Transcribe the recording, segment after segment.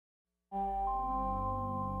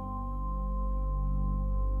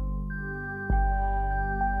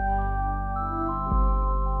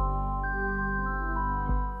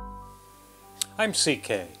I'm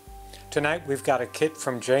CK. Tonight we've got a kit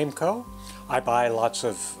from Jameco. I buy lots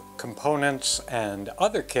of components and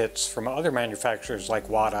other kits from other manufacturers like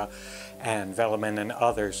Wada and Velamin and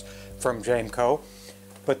others from Jameco.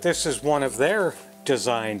 But this is one of their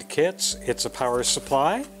designed kits. It's a power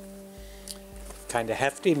supply. Kind of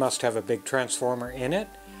hefty, must have a big transformer in it.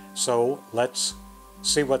 So let's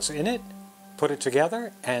see what's in it, put it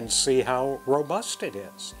together, and see how robust it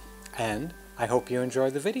is. And I hope you enjoy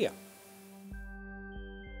the video.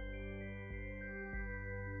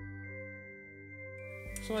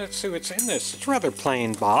 So let's see what's in this. It's a rather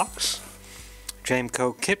plain box.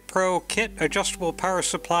 Jameco Kit Pro Kit Adjustable Power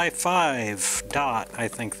Supply 5 dot. I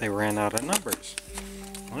think they ran out of numbers.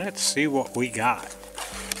 Let's see what we got.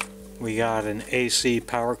 We got an AC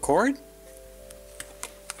power cord.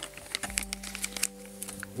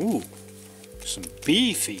 Ooh, some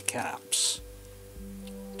beefy caps.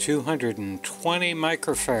 220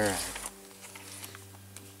 microfarad.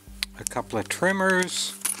 A couple of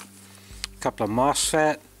trimmers. A couple of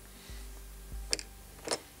MOSFET.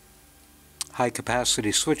 High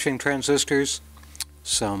capacity switching transistors.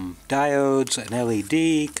 Some diodes, an LED,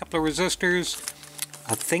 a couple of resistors,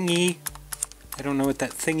 a thingy. I don't know what that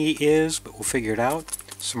thingy is, but we'll figure it out.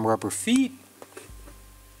 Some rubber feet.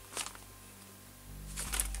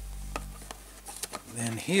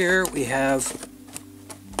 Then here we have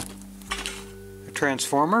a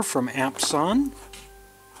transformer from AmpSun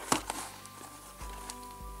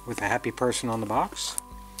with a happy person on the box.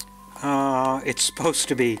 It's supposed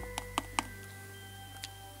to be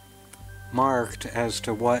marked as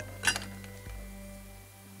to what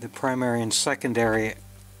the primary and secondary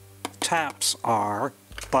taps are,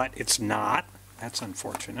 but it's not. That's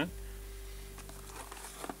unfortunate.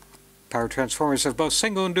 Power transformers have both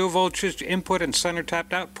single and dual voltage input and center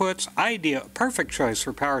tapped outputs. Ideal, perfect choice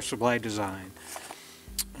for power supply design.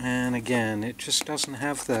 And again, it just doesn't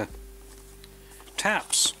have the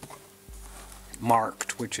taps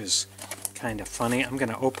marked, which is kind of funny. I'm going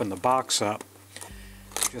to open the box up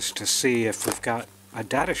just to see if we've got a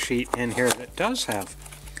data sheet in here that does have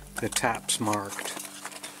the taps marked.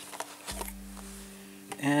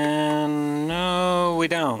 And no, we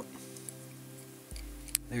don't.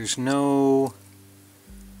 There's no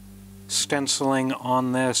stenciling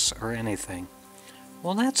on this or anything.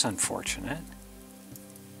 Well, that's unfortunate.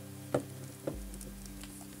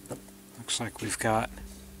 Looks like we've got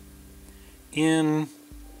in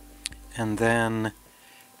and then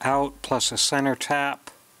out plus a center tap.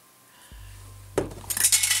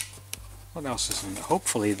 What else is in?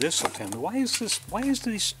 Hopefully this will tell me. Why is this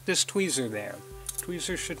tweezer there?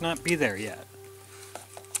 Tweezer should not be there yet.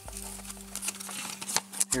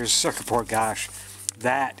 Here's a circuit board. Gosh,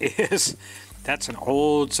 that's an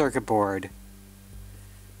old circuit board.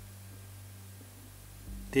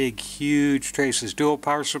 Big, huge traces. Dual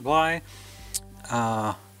power supply.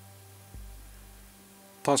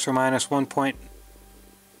 Plus or minus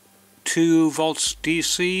 1.2 volts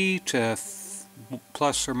DC to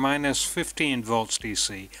plus or minus 15 volts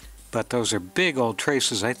DC. But those are big old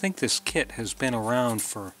traces. I think this kit has been around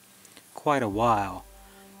for quite a while.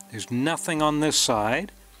 There's nothing on this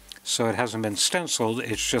side, so it hasn't been stenciled.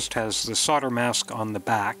 It just has the solder mask on the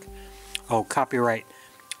back. Oh, copyright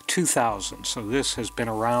 2000. So this has been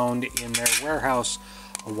around in their warehouse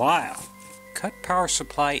a while. Cut power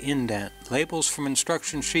supply indent. Labels from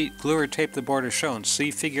instruction sheet. Glue or tape the board as shown.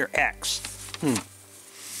 See figure X.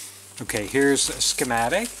 Okay, here's a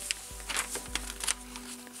schematic.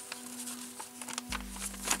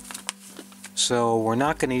 So we're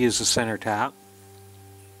not going to use the center tap.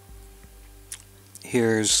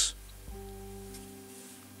 Here's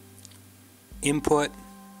input,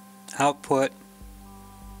 output,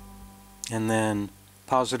 and then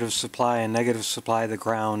positive supply and negative supply, the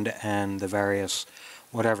ground, and the various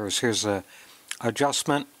whatevers. Here's a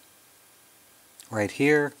adjustment right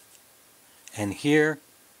here and here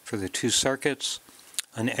for the two circuits,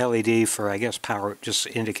 an LED for, I guess, power, just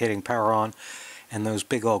indicating power on, and those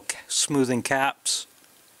big old smoothing caps.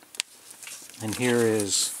 And here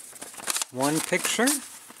is one picture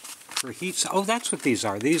for heat. Oh, that's what these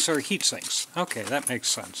are. These are heat sinks. Okay, that makes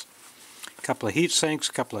sense. A couple of heat sinks,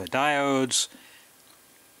 a couple of diodes,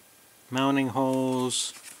 mounting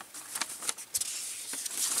holes,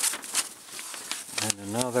 and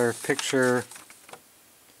another picture.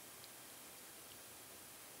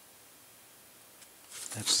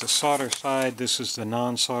 That's the solder side. This is the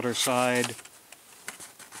non-solder side.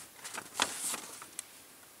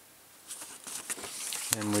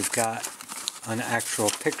 And we've got an actual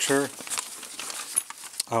picture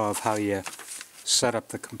of how you set up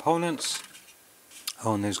the components.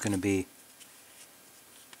 Oh, and there's going to be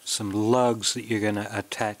some lugs that you're going to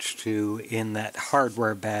attach to in that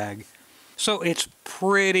hardware bag. So it's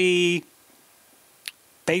pretty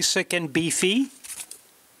basic and beefy,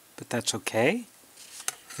 but that's okay.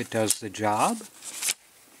 It does the job.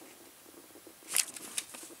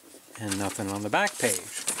 And nothing on the back page.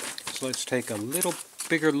 So let's take a little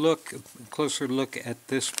bigger look, a closer look at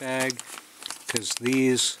this bag, because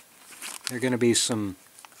they're going to be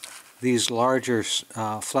these larger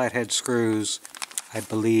flathead screws, I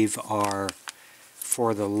believe, are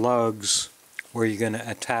for the lugs where you're going to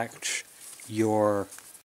attach your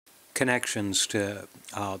connections to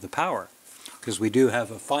the power. Because we do have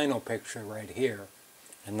a final picture right here,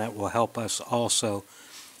 and that will help us also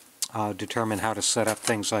determine how to set up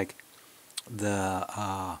things like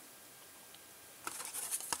the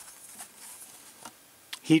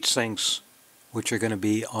heat sinks, which are going to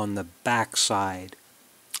be on the back side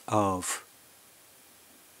of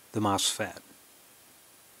the MOSFET.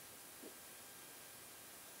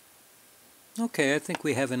 Okay, I think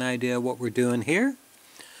we have an idea what we're doing here.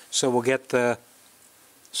 So we'll get the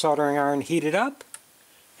soldering iron heated up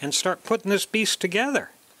and start putting this beast together.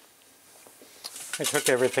 I took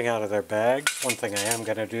everything out of their bags. One thing I am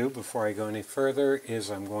going to do before I go any further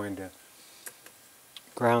is I'm going to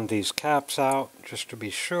ground these caps out just to be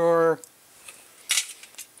sure,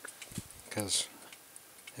 because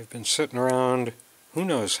they've been sitting around who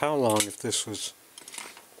knows how long. If this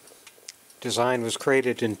design was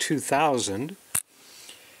created in 2000,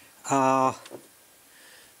 and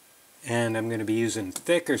I'm going to be using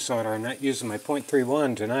thicker solder. I'm not using my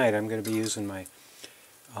 0.31 tonight. I'm going to be using my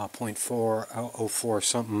 0.404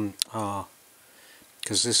 something,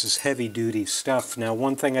 because this is heavy duty stuff. Now,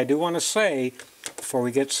 one thing I do want to say before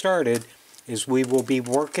we get started is we will be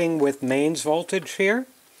working with mains voltage here.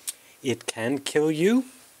 It can kill you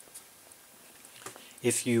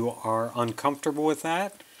if you are uncomfortable with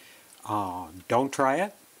that. Don't try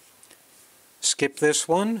it. Skip this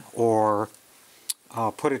one, or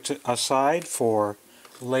put it aside for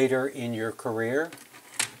later in your career.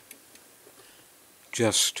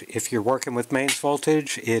 Just, if you're working with mains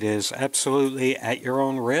voltage, it is absolutely at your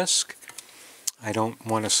own risk. I don't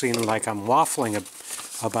want to seem like I'm waffling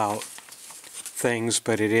about things,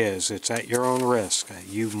 but it is. It's at your own risk.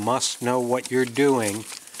 You must know what you're doing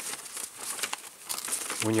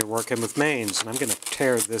when you're working with mains. And I'm going to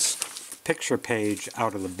tear this picture page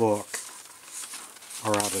out of the book,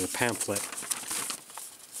 or out of the pamphlet,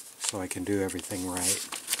 so I can do everything right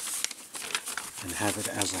and have it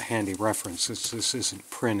as a handy reference since this isn't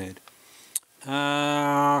printed.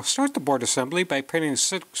 Start the board assembly by printing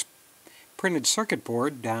a printed circuit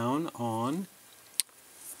board down on,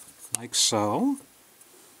 like so.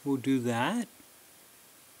 We'll do that.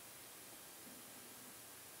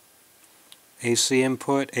 AC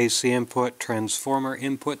input, transformer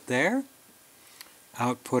input there.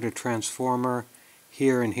 Output a transformer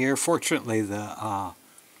here and here. Fortunately, the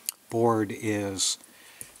board is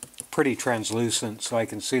pretty translucent, so I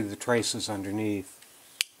can see the traces underneath.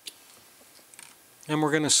 And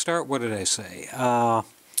we're going to start, what did I say?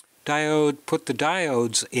 Diode, put the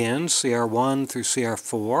diodes in, CR1 through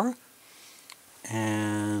CR4,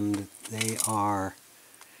 and they are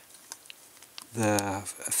the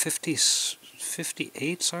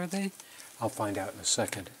 58s, are they? I'll find out in a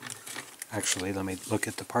second. Actually, let me look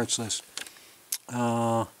at the parts list.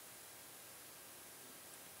 What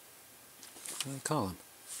do I call them?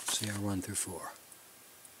 CR1 through 4.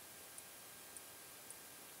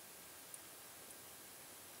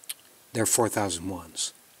 They're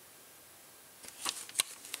 4001s.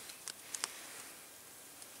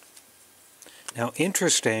 Now,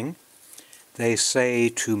 interesting, they say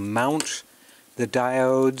to mount the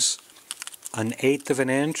diodes 1/8 of an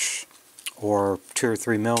inch or 2 or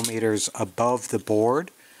 3 millimeters above the board,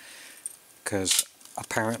 because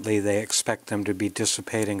apparently they expect them to be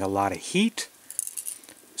dissipating a lot of heat.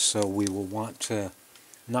 So we will want to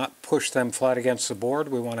not push them flat against the board.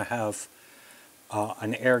 We want to have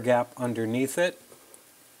an air gap underneath it.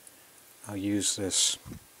 I'll use this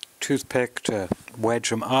toothpick to wedge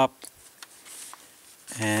them up,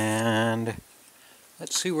 and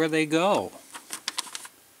let's see where they go.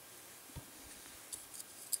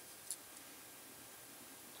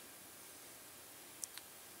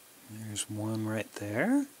 There's one right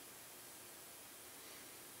there.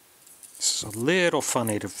 This is a little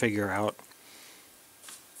funny to figure out,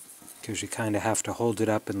 because you kind of have to hold it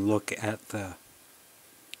up and look at the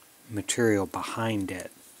material behind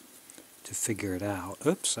it to figure it out.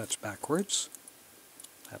 Oops, that's backwards.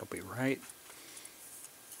 That'll be right.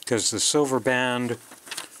 Because the silver band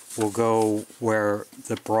will go where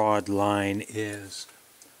the broad line is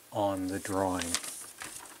on the drawing.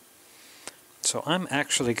 So I'm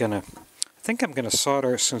actually going to, I think I'm going to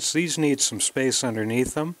solder, since these need some space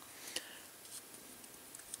underneath them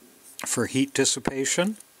for heat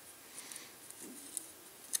dissipation,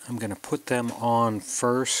 I'm going to put them on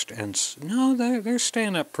first, and no, they're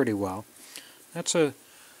staying up pretty well. That's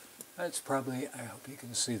probably, I hope you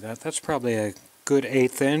can see that, that's probably a good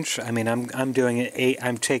 1/8 inch. I mean, I'm doing it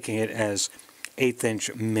I'm taking it as 1/8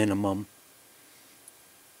 inch minimum.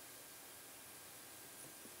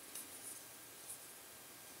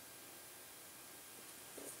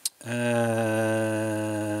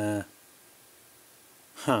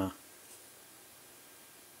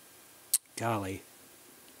 Golly,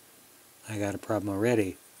 I got a problem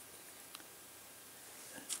already.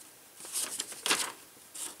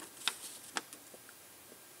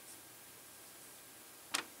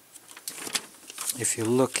 If you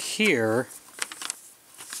look here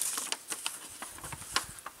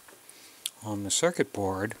on the circuit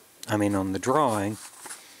board, I mean on the drawing,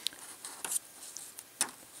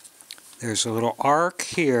 there's a little arc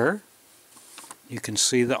here. You can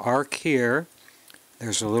see the arc here.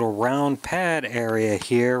 There's a little round pad area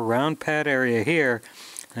here, and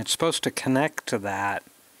it's supposed to connect to that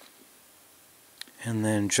and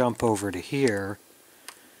then jump over to here,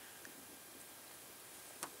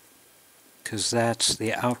 because that's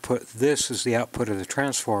the output. This is the output of the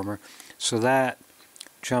transformer, so that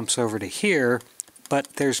jumps over to here,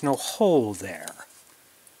 but there's no hole there.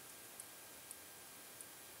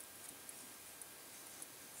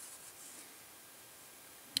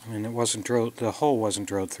 I mean, it wasn't drilled, the hole wasn't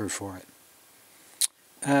drilled through for it.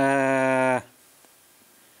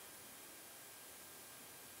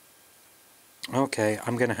 Okay,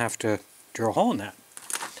 I'm going to have to drill a hole in that.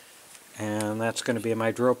 And that's going to be my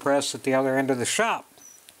drill press at the other end of the shop.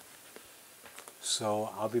 So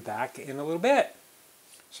I'll be back in a little bit.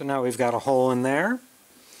 So now we've got a hole in there.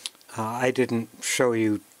 I didn't show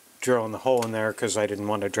you drilling the hole in there because I didn't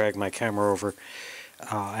want to drag my camera over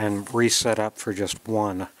and reset up for just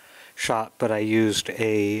one shot, but I used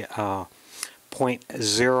a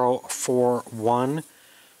 .041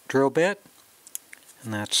 drill bit,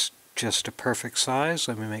 and that's just a perfect size.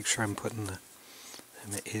 Let me make sure I'm putting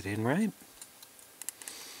it in right.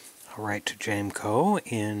 I'll write to Jameco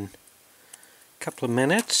in a couple of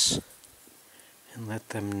minutes and let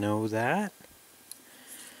them know that.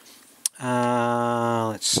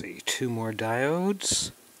 Let's see, 2 more diodes.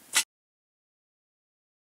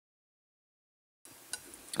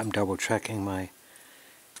 I'm double checking my,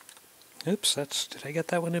 oops, did I get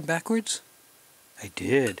that one in backwards? I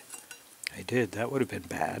did, that would have been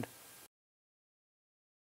bad.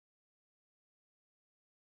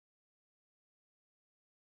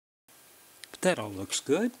 But that all looks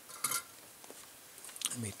good.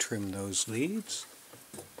 Let me trim those leads.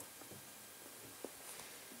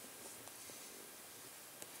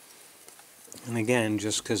 And again,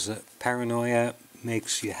 just because paranoia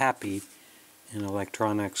makes you happy in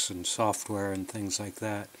electronics and software and things like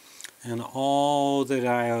that, and all the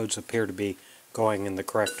diodes appear to be going in the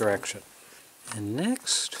correct direction. And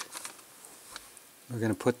next, we're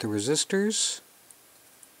going to put the resistors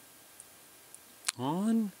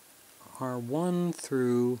on R1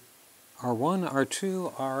 through R1,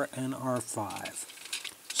 R2, R, and R5.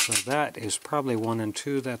 So that is probably 1 and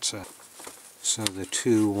 2. So the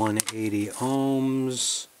two 180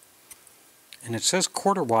 ohms. And it says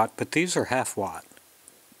 1/4 watt, but these are 1/2 watt.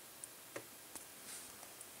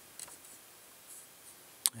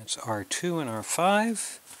 That's R2 and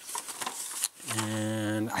R5.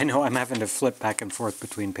 And I know I'm having to flip back and forth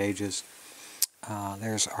between pages.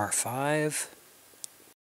 There's R5.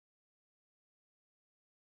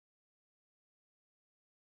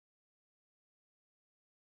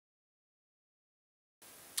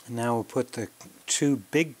 And now we'll put the 2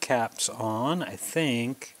 big caps on, I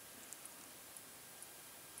think.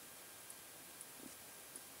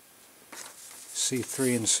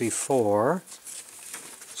 C3 and C4.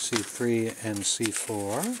 C3 and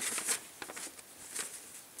C4.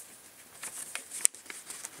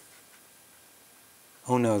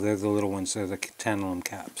 Oh no, they're the little ones, they're the tantalum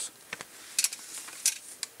caps.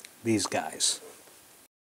 These guys.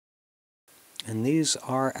 And these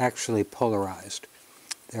are actually polarized.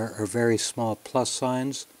 There are very small plus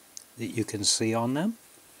signs that you can see on them.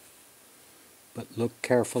 But look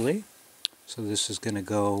carefully. So this is going to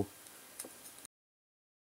go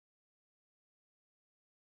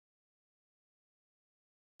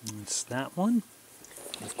it's that one.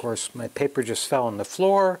 Of course, my paper just fell on the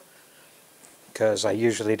floor because I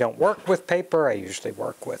usually don't work with paper. I usually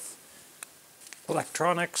work with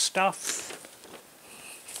electronic stuff.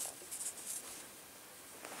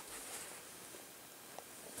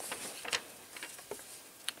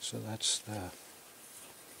 So that's the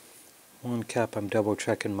one cap. I'm double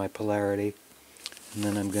checking my polarity, and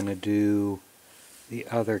then I'm going to do the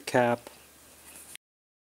other cap.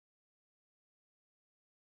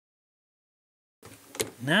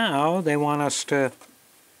 Now they want us to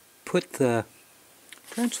put the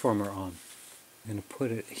transformer on. I'm going to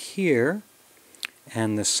put it here,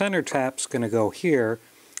 and the center tap's going to go here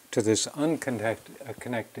to this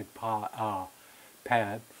unconnected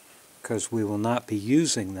pad, because we will not be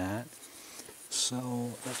using that.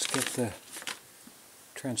 So let's get the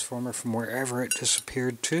transformer from wherever it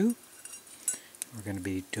disappeared to. We're going to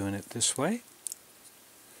be doing it this way.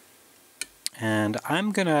 And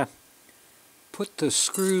I'm going to put the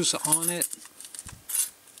screws on it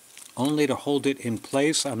only to hold it in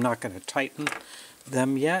place. I'm not going to tighten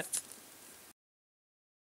them yet.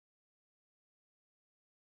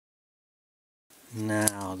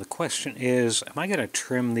 Now the question is, am I going to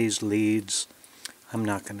trim these leads? I'm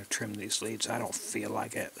not going to trim these leads. I don't feel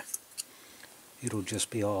like it. It'll just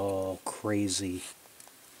be all crazy.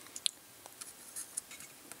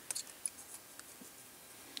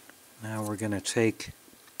 Now we're going to take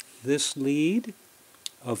this lead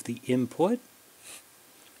of the input,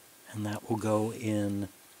 and that will go in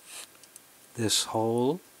this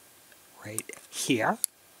hole right here.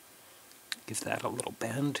 Give that a little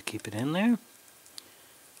bend to keep it in there.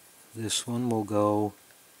 This one will go,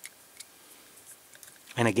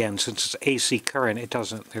 and again, since it's AC current,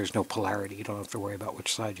 there's no polarity. You don't have to worry about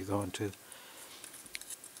which side you're going to.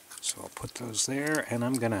 So I'll put those there, and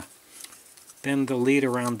I'm going to bend the lead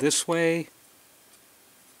around this way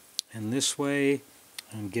and this way,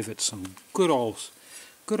 and give it some good old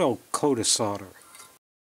coat of solder.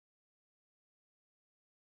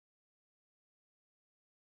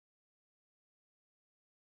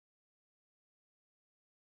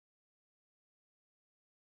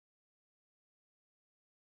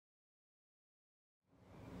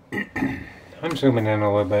 I'm zooming in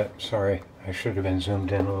a little bit. Sorry, I should have been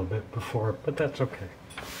zoomed in a little bit before, but that's okay.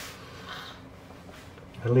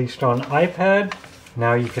 At least on iPad,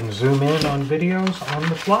 now you can zoom in on videos on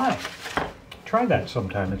the fly. Try that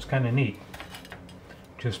sometime, it's kind of neat.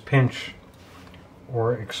 Just pinch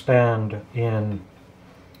or expand in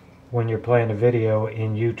when you're playing a video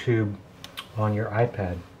in YouTube on your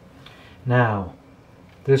iPad. Now,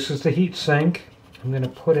 this is the heat sink. I'm going to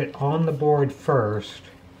put it on the board first,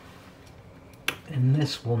 and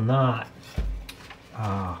this will not,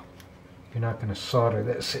 you're not going to solder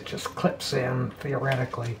this, it just clips in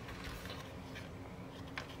theoretically.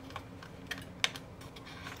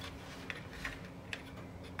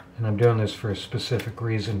 And I'm doing this for a specific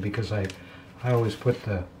reason, because I always put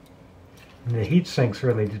the heat sinks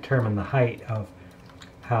really determine the height of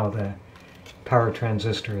how the power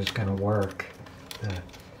transistor is going to work, the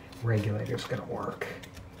regulator is going to work.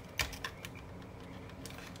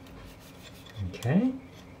 Okay,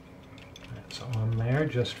 that's on there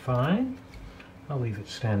just fine. I'll leave it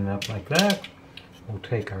standing up like that. We'll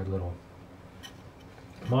take our little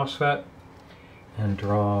MOSFET and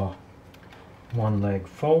draw one leg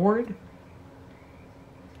forward.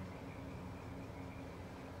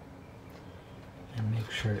 And make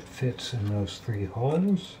sure it fits in those 3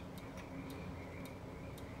 holes.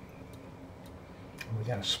 And we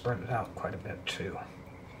got to spread it out quite a bit too.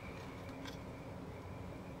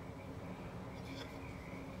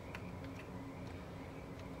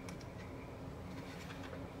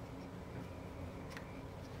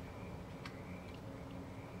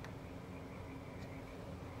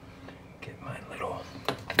 Get my little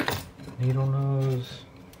needle nose.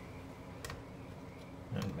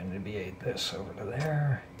 I'm going to deviate this over to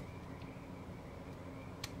there.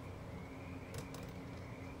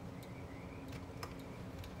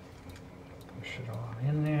 Push it on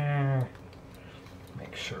in there.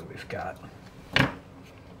 Make sure we've got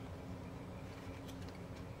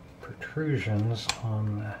protrusions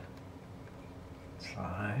on the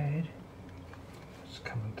side. It's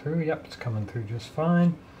coming through. Yep, it's coming through just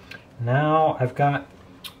fine. Now I've got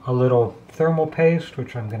a little thermal paste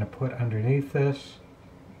which I'm going to put underneath this,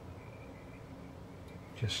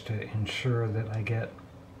 just to ensure that I get,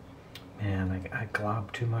 man, I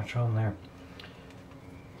globbed too much on there.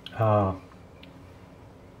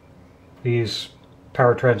 These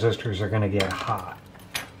power transistors are going to get hot,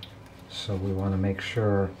 so we want to make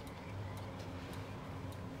sure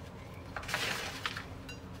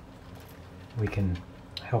we can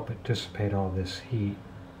help it dissipate all this heat.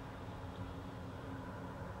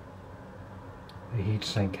 The heat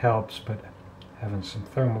sink helps, but having some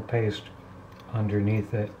thermal paste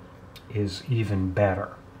underneath it is even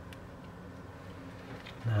better.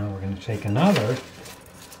 Now we're going to take another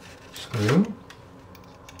screw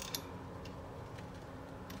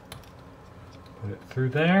Put it through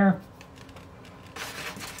there.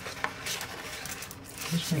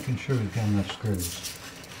 Just making sure we've got enough screws.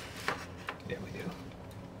 Yeah, we do.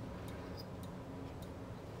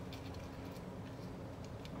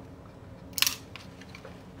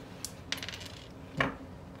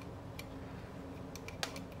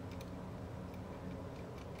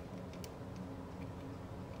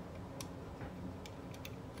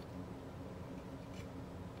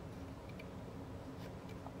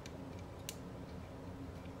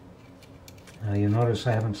 Now you notice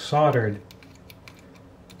I haven't soldered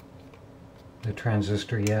the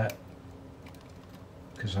transistor yet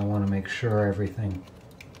because I want to make sure everything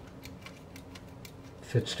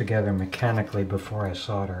fits together mechanically before I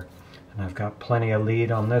solder. And I've got plenty of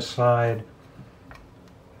lead on this side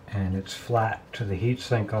and it's flat to the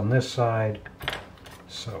heatsink on this side,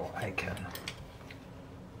 so I can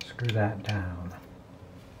screw that down.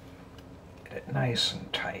 Get it nice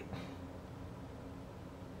and tight.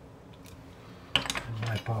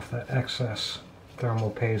 Wipe off that excess thermal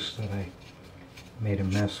paste that I made a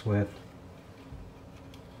mess with.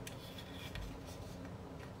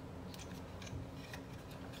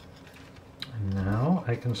 And now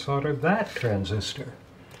I can solder that transistor.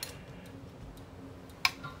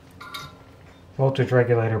 Voltage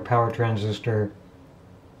regulator, power transistor.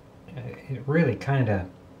 It really kind of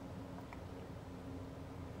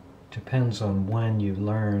depends on when you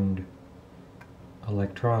learned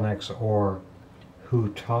electronics or who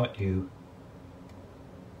taught you,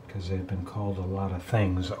 because they've been called a lot of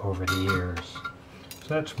things over the years. So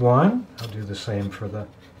that's one. I'll do the same for the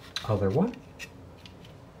other one.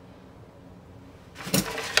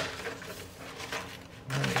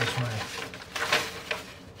 There's my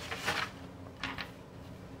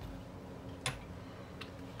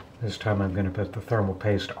this time I'm going to put the thermal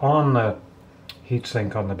paste on the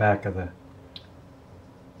heatsink on the back of the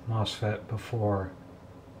MOSFET before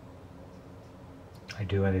I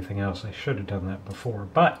do anything else. I should have done that before,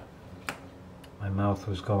 but my mouth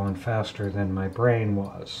was going faster than my brain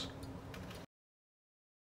was.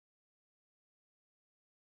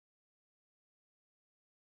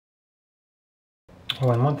 Oh,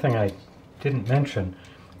 and one thing I didn't mention,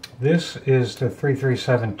 this is the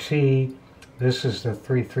 337T, this is the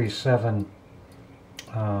 337,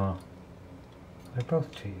 they're both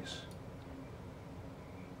T's.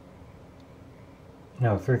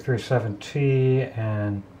 No, 337T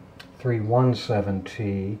and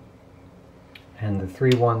 317T, and the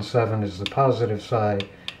 317 is the positive side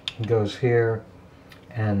and goes here,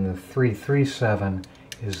 and the 337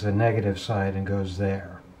 is the negative side and goes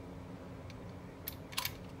there.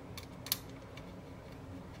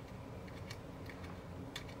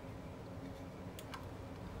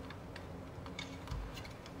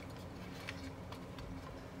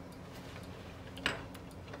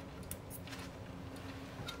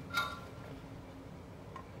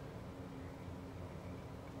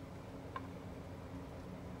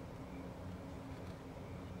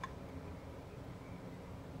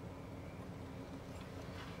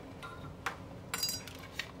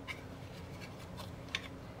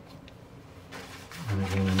 And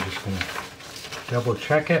again, I'm just going to double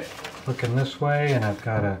check it, looking this way, and I've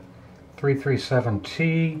got a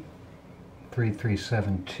 337T,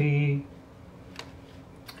 337T,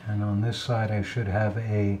 and on this side I should have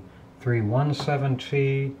a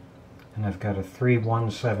 317T, and I've got a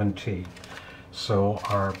 317T. So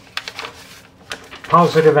our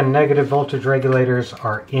positive and negative voltage regulators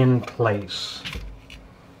are in place.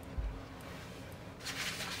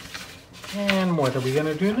 And what are we going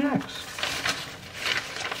to do next?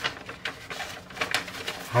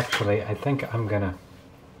 Actually, I think I'm gonna,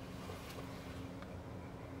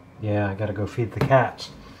 yeah, I gotta go feed the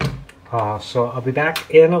cats. So I'll be back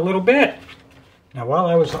in a little bit. Now, while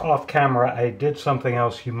I was off camera, I did something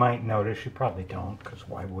else you might notice. You probably don't, because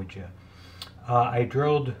why would you? I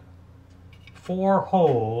drilled 4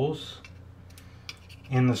 holes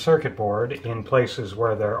in the circuit board in places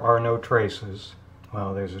where there are no traces.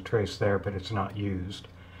 Well, there's a trace there, but it's not used.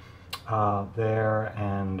 There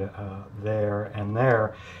and there and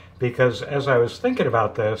there, because as I was thinking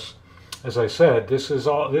about this, as I said, this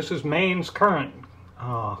is mains current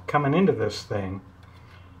coming into this thing,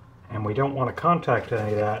 and we don't want to contact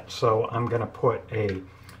any of that. So I'm going to put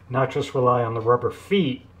not just rely on the rubber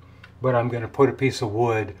feet, but I'm going to put a piece of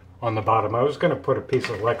wood on the bottom. I was going to put a piece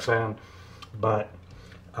of Lexan, but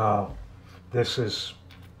this is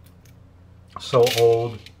so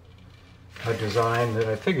old a design that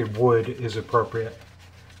I figured wood is appropriate.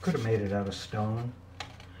 Could have made it out of stone.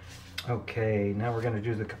 Okay, now we're going to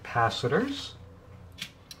do the capacitors.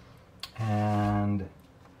 And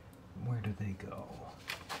where do they go?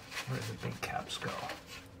 Where did the big caps go?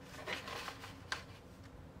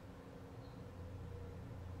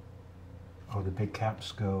 Oh, the big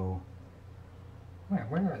caps go... Where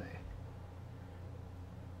are they?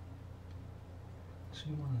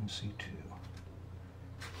 C1 and C2.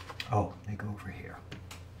 Oh, they go over here.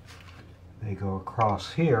 They go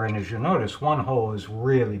across here, and as you notice, one hole is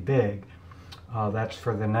really big. That's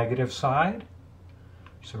for the negative side.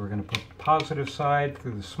 So we're going to put the positive side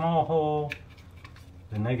through the small hole,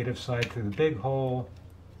 the negative side through the big hole.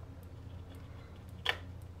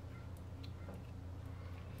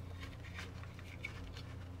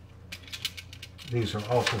 These are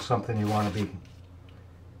also something you want to be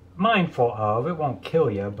mindful of. It won't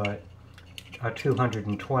kill you, but a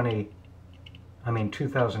 2,200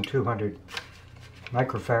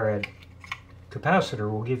 microfarad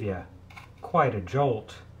capacitor will give you quite a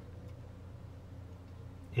jolt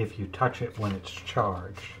if you touch it when it's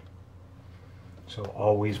charged. So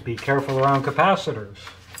always be careful around capacitors.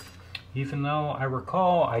 Even though I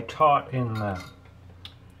recall I taught in the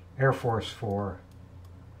Air Force for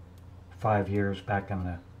 5 years back in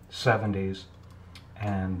the 70s,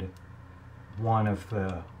 and one of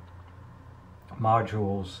the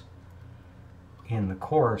modules in the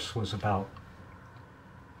course was about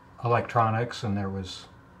electronics, and there was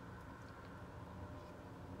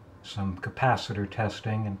some capacitor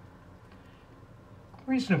testing and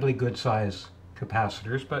reasonably good size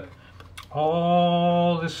capacitors, but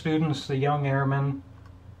all the students, the young airmen,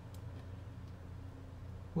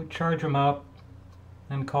 would charge them up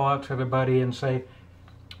and call out to their buddy and say,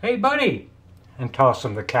 "Hey buddy," and toss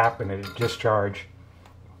them the cap and it'd discharge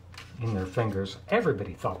in their fingers.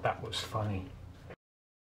 Everybody thought that was funny.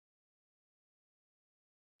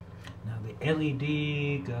 Now the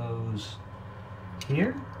LED goes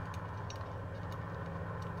here.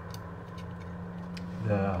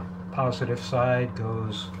 The positive side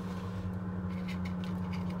goes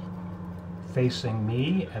facing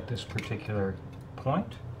me at this particular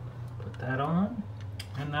point. Put that on.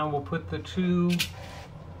 And now we'll put the two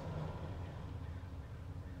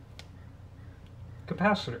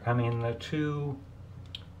the two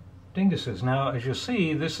dinguses. Now, as you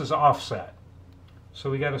see, this is offset. So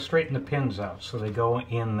we got to straighten the pins out so they go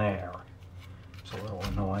in there. It's a little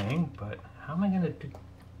annoying, but how am I going to do?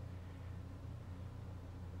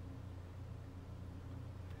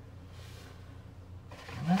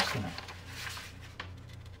 And that's going to...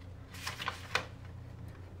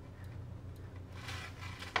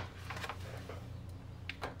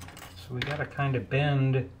 So we got to kind of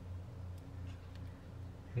bend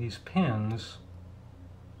these pins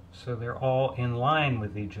so they're all in line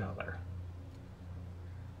with each other.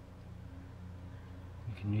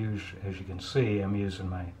 You can use, as you can see, I'm using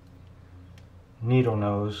my needle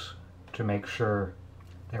nose to make sure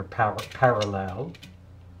they're parallel.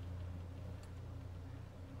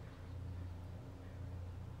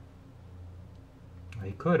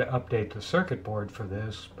 They could update the circuit board for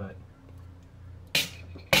this, but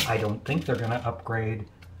I don't think they're going to upgrade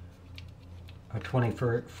a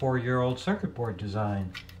 24-year-old circuit board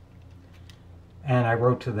design. And I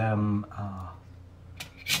wrote to them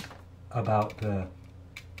about the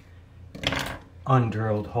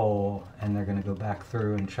undrilled hole, and they're going to go back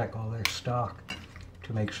through and check all their stock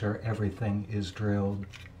to make sure everything is drilled.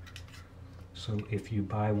 So if you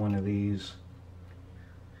buy one of these,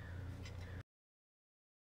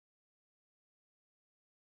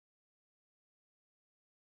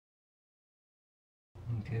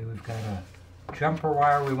 okay, we've got a jumper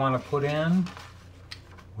wire we want to put in,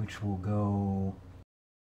 which will go,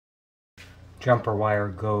 jumper wire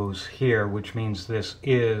goes here, which means this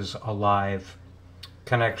is a live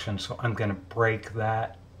connection, so I'm going to break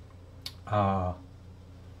that. Do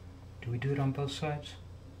we do it on both sides?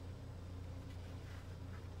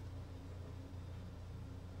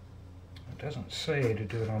 It doesn't say to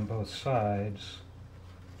do it on both sides.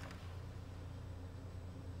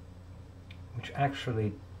 Which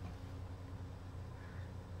actually,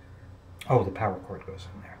 oh, the power cord goes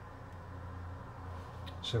in there.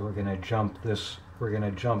 So we're going to jump this, we're going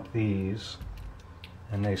to jump these,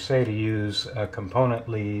 and they say to use a component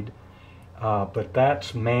lead, but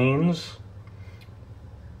that's mains.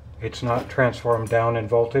 It's not transformed down in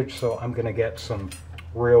voltage, so I'm going to get some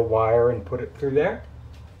real wire and put it through there.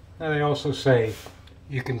 Now they also say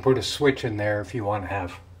you can put a switch in there if you want to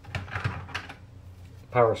have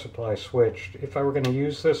power supply switched. If I were going to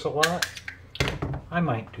use this a lot, I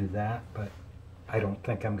might do that, but I don't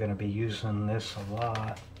think I'm going to be using this a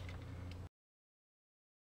lot.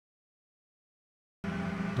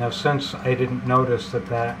 Now, since I didn't notice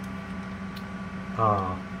that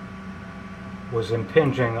was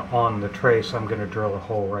impinging on the trace. I'm going to drill a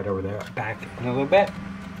hole right over there. Back in a little bit.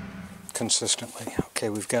 Consistently. Okay,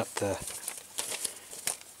 we've got the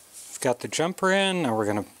jumper in. Now we're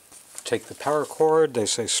going to take the power cord. They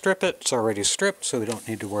say strip it. It's already stripped, so we don't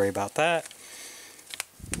need to worry about that.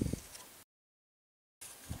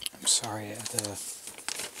 I'm sorry, the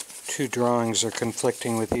two drawings are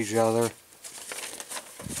conflicting with each other.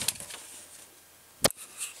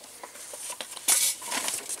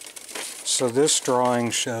 So this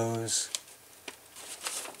drawing shows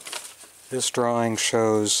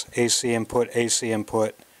AC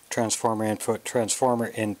input, transformer input,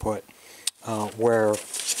 where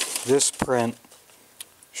this print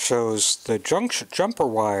shows the jumper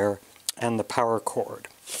wire and the power cord.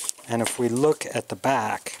 And if we look at the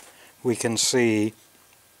back, we can see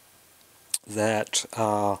that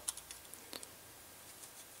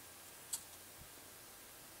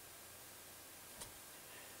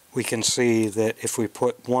if we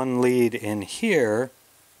put one lead in here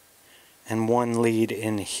and one lead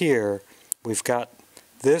in here, we've got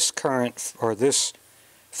this current, or this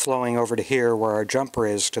flowing over to here where our jumper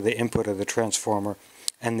is to the input of the transformer,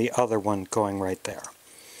 and the other one going right there.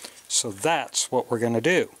 So that's what we're going to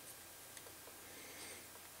do.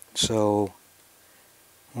 So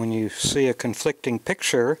when you see a conflicting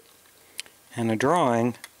picture and a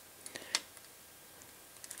drawing,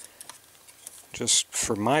 just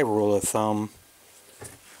for my rule of thumb,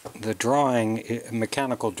 the drawing,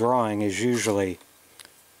 mechanical drawing, is usually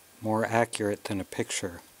more accurate than a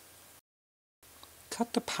picture.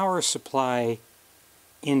 Cut the power supply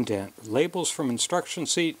indent. Labels from instruction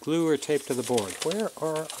sheet, glue or tape to the board. Where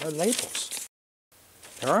are our labels?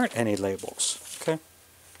 There aren't any labels. Okay.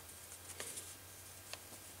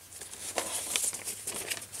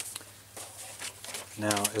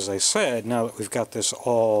 Now, as I said, now that we've got this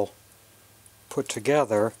all put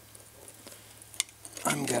together,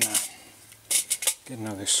 I'm gonna get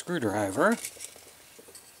another screwdriver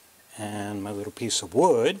and my little piece of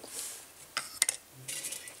wood.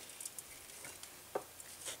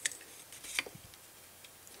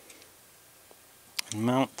 And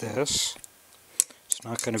mount this. It's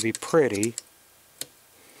not going to be pretty,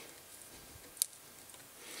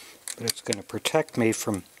 but it's going to protect me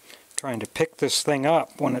from trying to pick this thing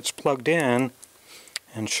up when it's plugged in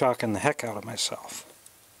and shocking the heck out of myself.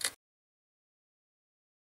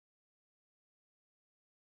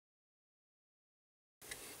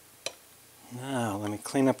 Now, let me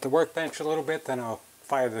clean up the workbench a little bit, then I'll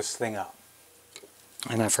fire this thing up.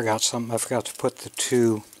 And I forgot something. I forgot to put the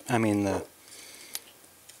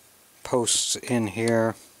posts in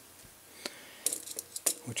here,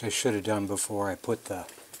 which I should have done before I put the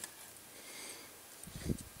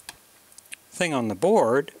thing on the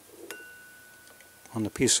board, on the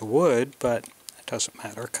piece of wood, but it doesn't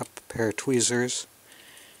matter. A pair of tweezers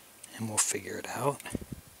and we'll figure it out.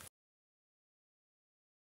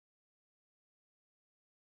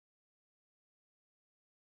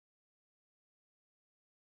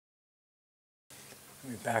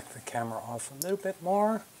 Let me back the camera off a little bit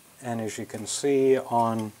more, and as you can see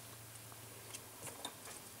on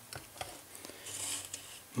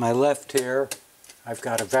my left here, I've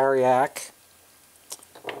got a variac,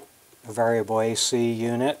 a variable AC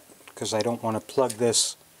unit, because I don't want to plug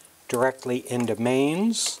this directly into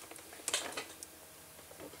mains.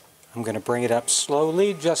 I'm going to bring it up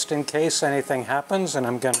slowly just in case anything happens, and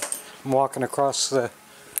I'm walking across the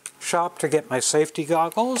shop to get my safety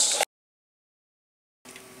goggles.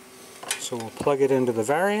 So we'll plug it into the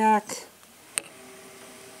variac,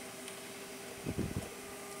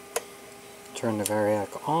 turn the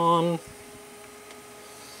variac on,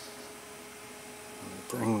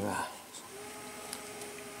 bring the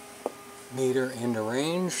meter into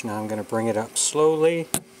range. Now I'm going to bring it up slowly.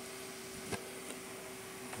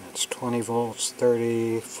 That's 20 volts,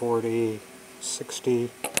 30, 40, 60.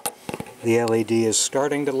 The LED is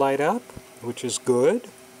starting to light up, which is good.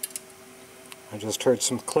 I just heard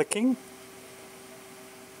some clicking.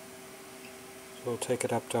 So we'll take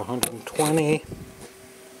it up to 120.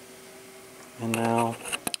 And now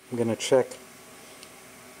I'm going to check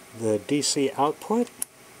the DC output.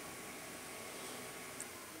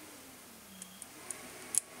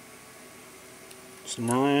 It's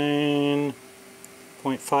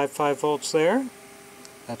 9.55 volts there.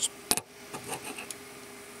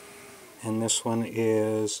 And this one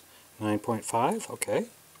is 9.5. Okay.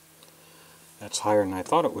 That's higher than I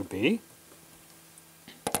thought it would be.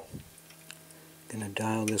 Gonna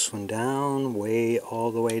dial this one down,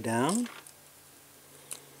 all the way down.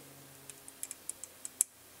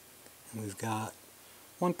 And we've got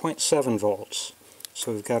 1.7 volts.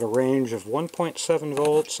 So we've got a range of 1.7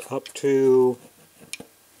 volts up to,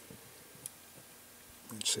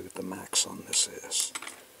 let's see what the max on this is,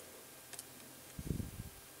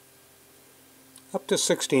 up to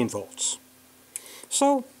 16 volts.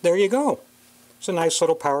 So there you go. It's a nice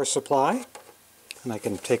little power supply. And I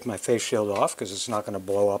can take my face shield off because it's not going to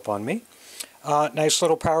blow up on me. Nice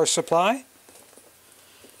little power supply.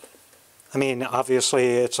 I mean, obviously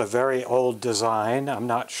it's a very old design. I'm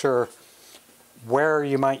not sure where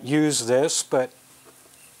you might use this, but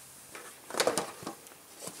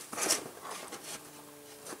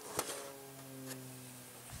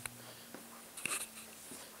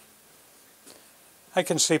I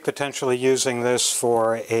can see potentially using this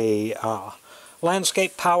for a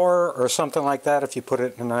landscape power or something like that if you put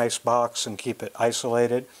it in a nice box and keep it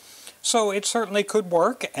isolated. So it certainly could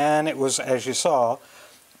work, and it was, as you saw,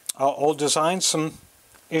 old design, some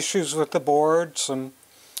issues with the board, some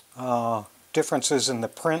differences in the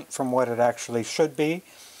print from what it actually should be,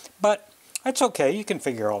 but it's okay. You can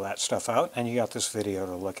figure all that stuff out, and you got this video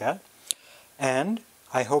to look at. And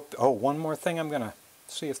I hope, oh, one more thing, I'm going to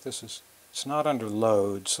see if this is, it's not under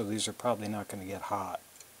load, so these are probably not going to get hot.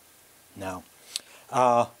 No.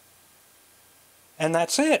 And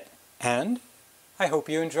that's it. And I hope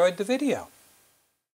you enjoyed the video.